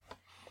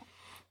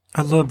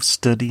I love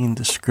studying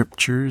the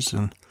scriptures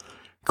and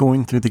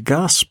going through the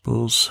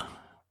Gospels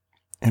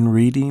and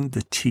reading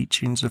the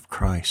teachings of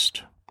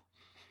Christ.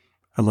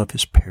 I love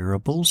his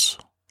parables.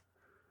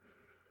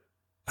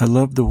 I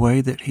love the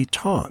way that he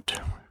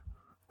taught.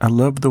 I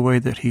love the way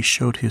that he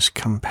showed his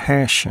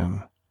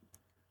compassion,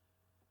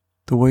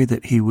 the way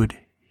that he would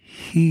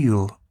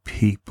heal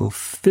people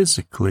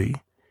physically,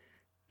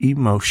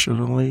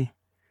 emotionally,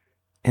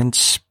 and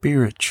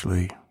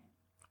spiritually.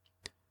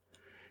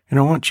 And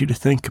I want you to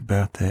think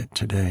about that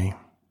today.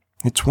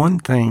 It's one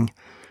thing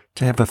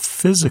to have a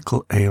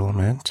physical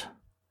ailment,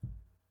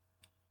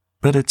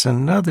 but it's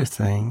another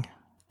thing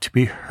to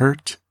be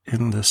hurt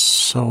in the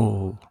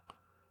soul,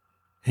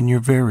 in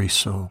your very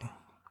soul.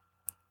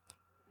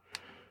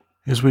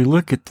 As we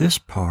look at this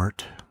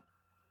part,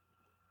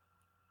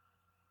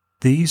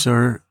 these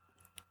are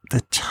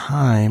the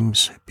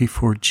times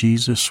before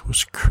Jesus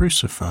was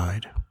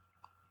crucified.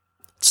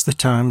 It's the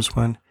times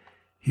when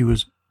he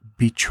was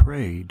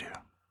betrayed,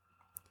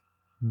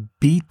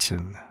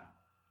 beaten,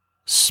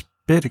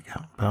 spit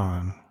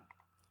upon.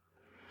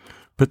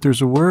 But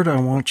there's a word I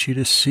want you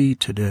to see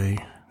today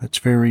that's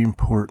very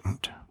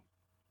important.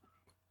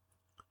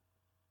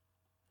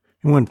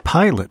 And when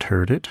Pilate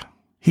heard it,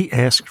 he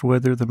asked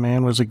whether the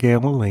man was a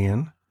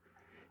Galilean,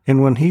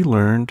 and when he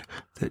learned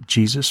that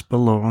Jesus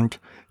belonged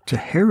to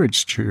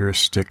Herod's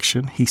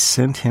jurisdiction, he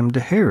sent him to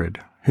Herod,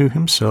 who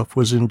himself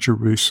was in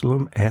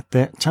Jerusalem at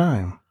that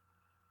time.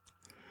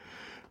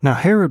 Now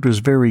Herod was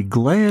very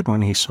glad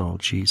when he saw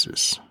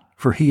Jesus,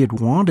 for he had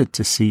wanted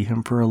to see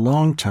him for a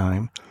long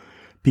time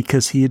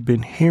because he had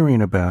been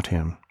hearing about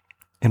him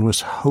and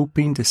was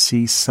hoping to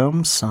see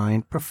some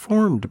sign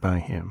performed by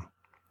him.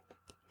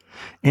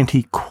 And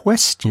he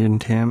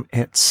questioned him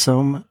at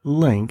some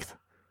length,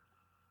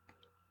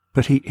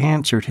 but he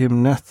answered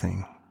him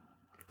nothing.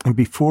 And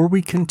before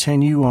we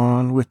continue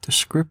on with the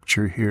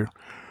scripture here,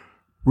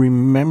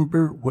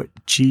 remember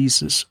what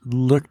Jesus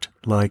looked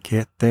like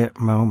at that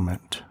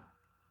moment.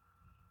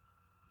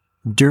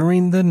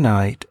 During the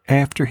night,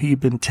 after he'd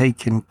been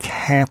taken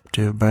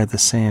captive by the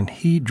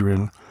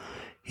Sanhedrin,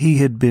 he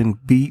had been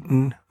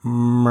beaten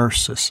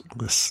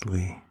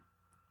mercilessly.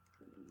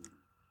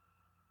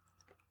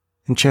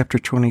 In chapter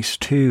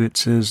 22, it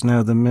says,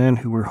 "Now the men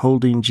who were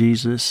holding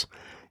Jesus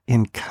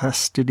in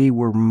custody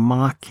were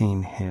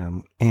mocking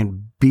him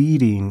and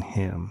beating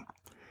him,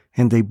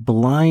 and they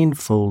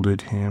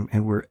blindfolded him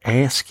and were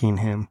asking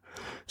him,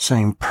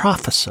 saying,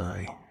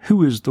 'Prophesy,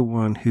 who is the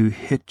one who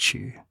hit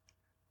you?'"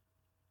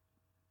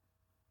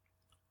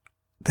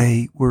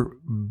 They were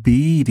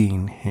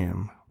beating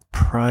him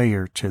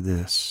prior to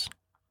this.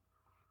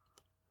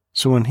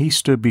 So when he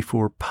stood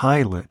before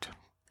Pilate,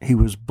 he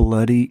was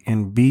bloody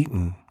and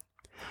beaten.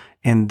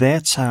 And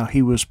that's how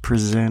he was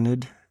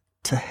presented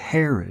to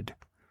Herod,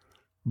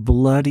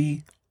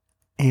 bloody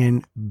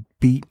and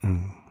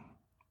beaten.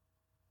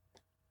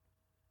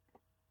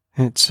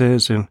 And it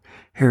says, and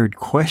Herod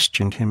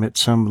questioned him at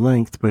some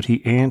length, but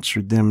he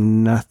answered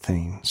them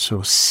nothing.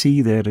 So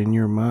see that in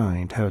your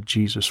mind, how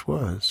Jesus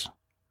was.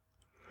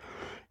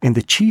 And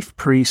the chief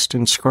priests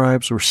and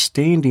scribes were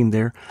standing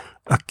there,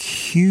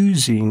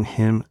 accusing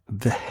him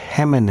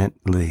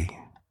vehemently.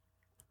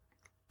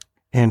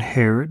 And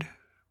Herod,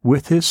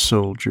 with his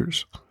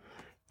soldiers,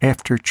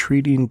 after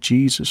treating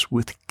Jesus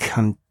with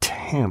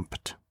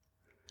contempt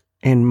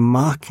and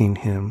mocking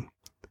him,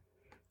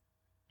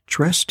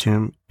 dressed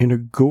him in a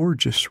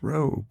gorgeous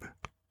robe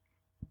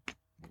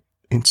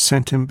and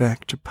sent him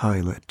back to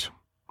Pilate.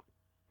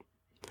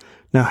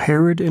 Now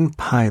Herod and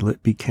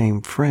Pilate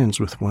became friends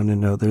with one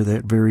another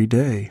that very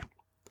day,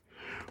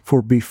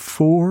 for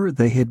before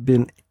they had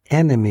been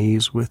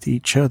enemies with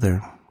each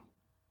other.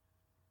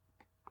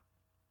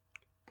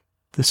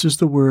 This is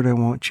the word I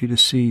want you to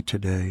see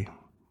today.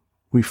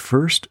 We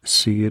first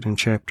see it in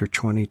chapter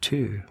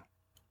 22.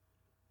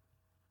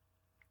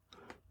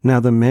 Now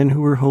the men who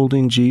were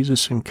holding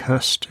Jesus in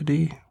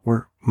custody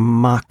were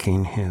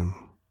mocking him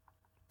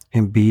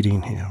and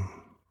beating him.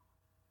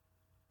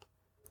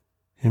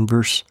 In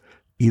verse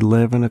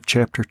 11 of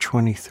chapter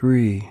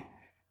 23,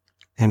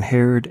 and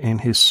Herod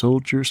and his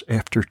soldiers,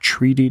 after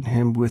treating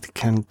him with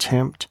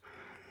contempt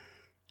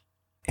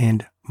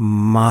and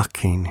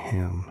mocking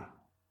him,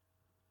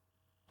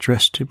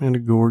 dressed him in a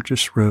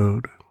gorgeous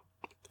robe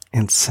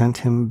and sent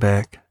him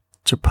back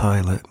to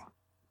Pilate.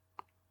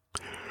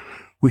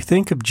 We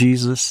think of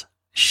Jesus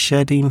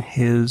shedding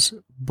his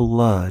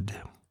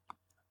blood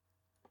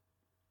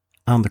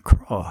on the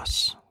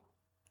cross.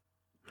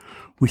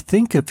 We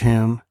think of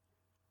him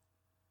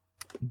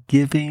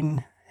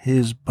giving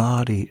his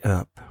body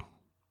up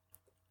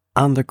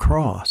on the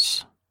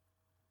cross.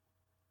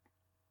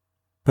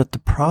 But the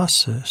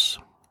process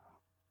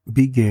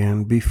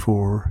began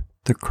before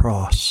the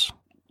cross.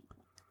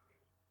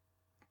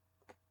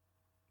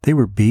 They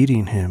were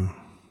beating him,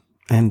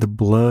 and the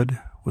blood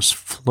was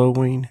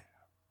flowing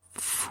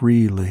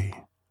freely.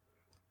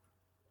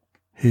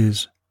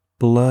 His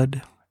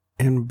blood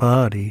and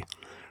body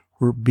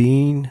were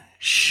being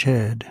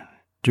shed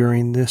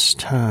during this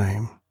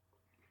time.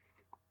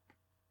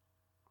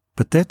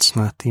 But that's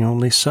not the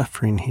only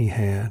suffering he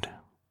had.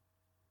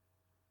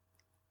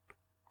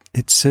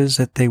 It says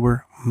that they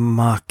were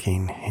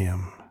mocking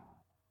him.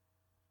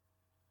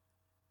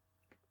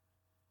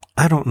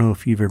 I don't know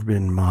if you've ever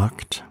been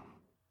mocked.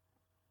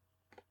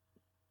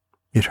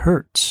 It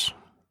hurts.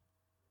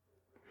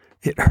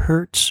 It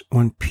hurts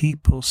when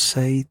people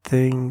say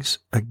things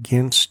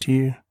against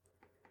you,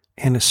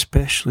 and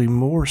especially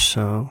more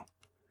so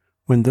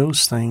when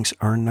those things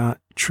are not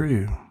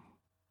true.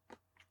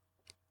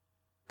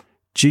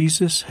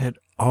 Jesus had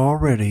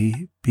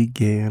already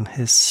began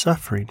his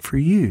suffering for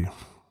you,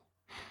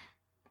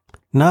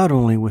 not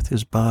only with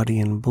his body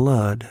and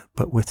blood,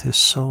 but with his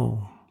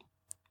soul.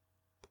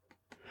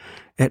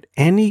 At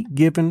any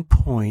given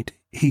point,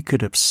 he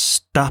could have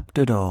stopped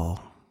it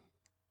all,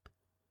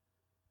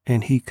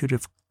 and he could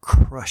have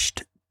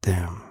crushed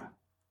them.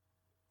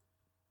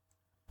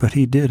 But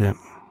he didn't.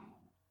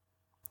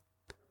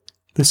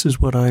 This is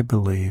what I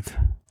believe.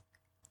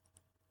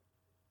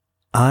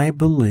 I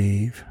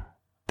believe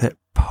that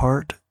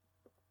part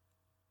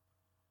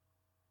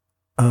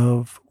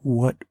of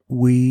what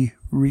we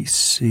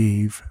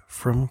receive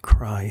from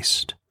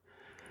Christ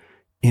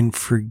in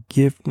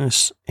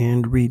forgiveness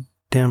and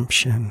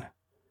redemption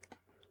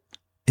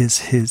is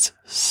his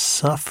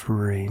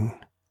suffering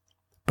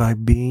by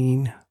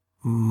being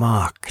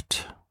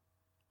mocked.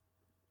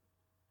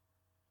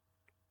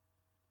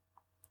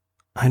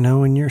 I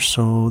know in your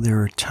soul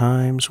there are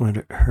times when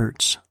it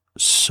hurts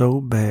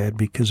so bad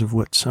because of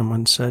what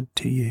someone said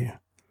to you.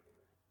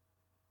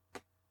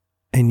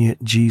 And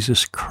yet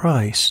Jesus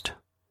Christ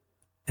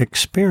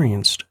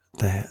experienced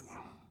that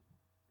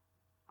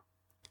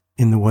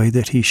in the way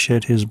that he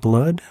shed his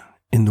blood,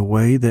 in the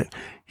way that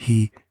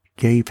he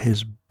gave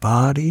his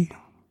body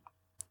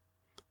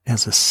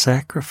as a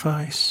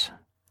sacrifice.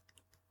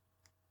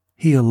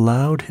 He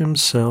allowed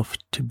himself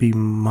to be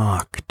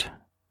mocked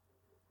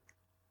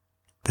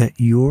that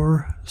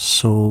your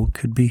soul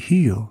could be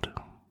healed.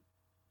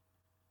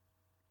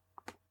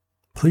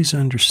 Please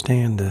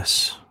understand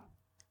this.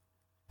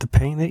 The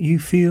pain that you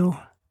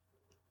feel,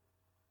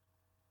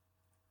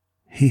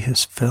 he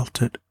has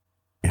felt it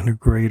in a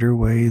greater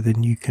way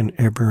than you can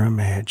ever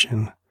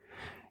imagine,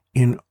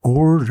 in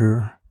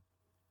order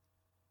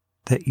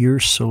that your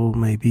soul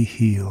may be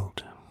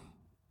healed.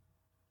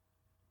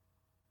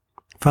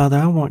 Father,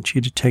 I want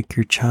you to take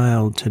your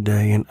child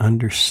today and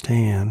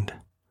understand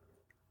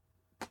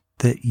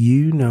that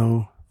you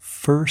know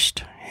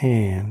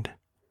firsthand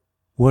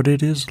what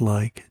it is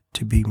like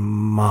to be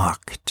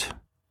mocked,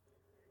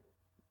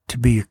 to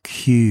be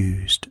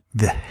accused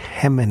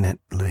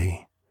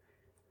vehemently.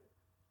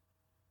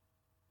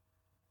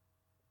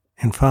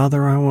 And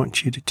Father, I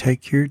want you to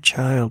take your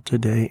child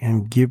today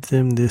and give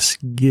them this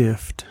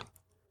gift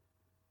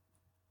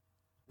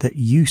that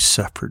you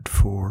suffered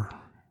for,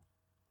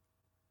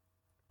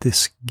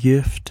 this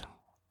gift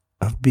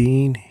of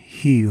being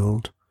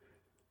healed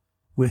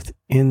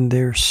within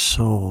their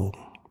soul.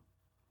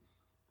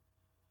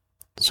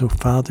 So,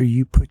 Father,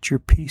 you put your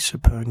peace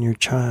upon your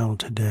child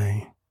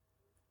today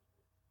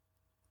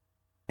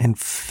and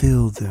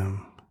fill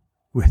them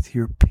with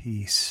your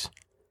peace.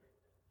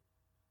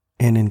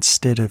 And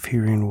instead of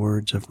hearing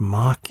words of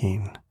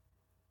mocking,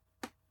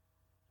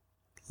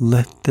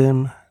 let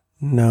them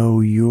know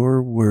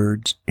your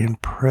words in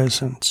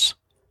presence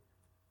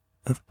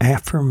of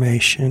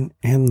affirmation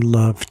and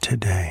love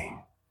today.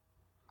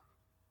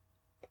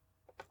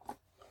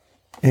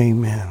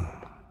 Amen.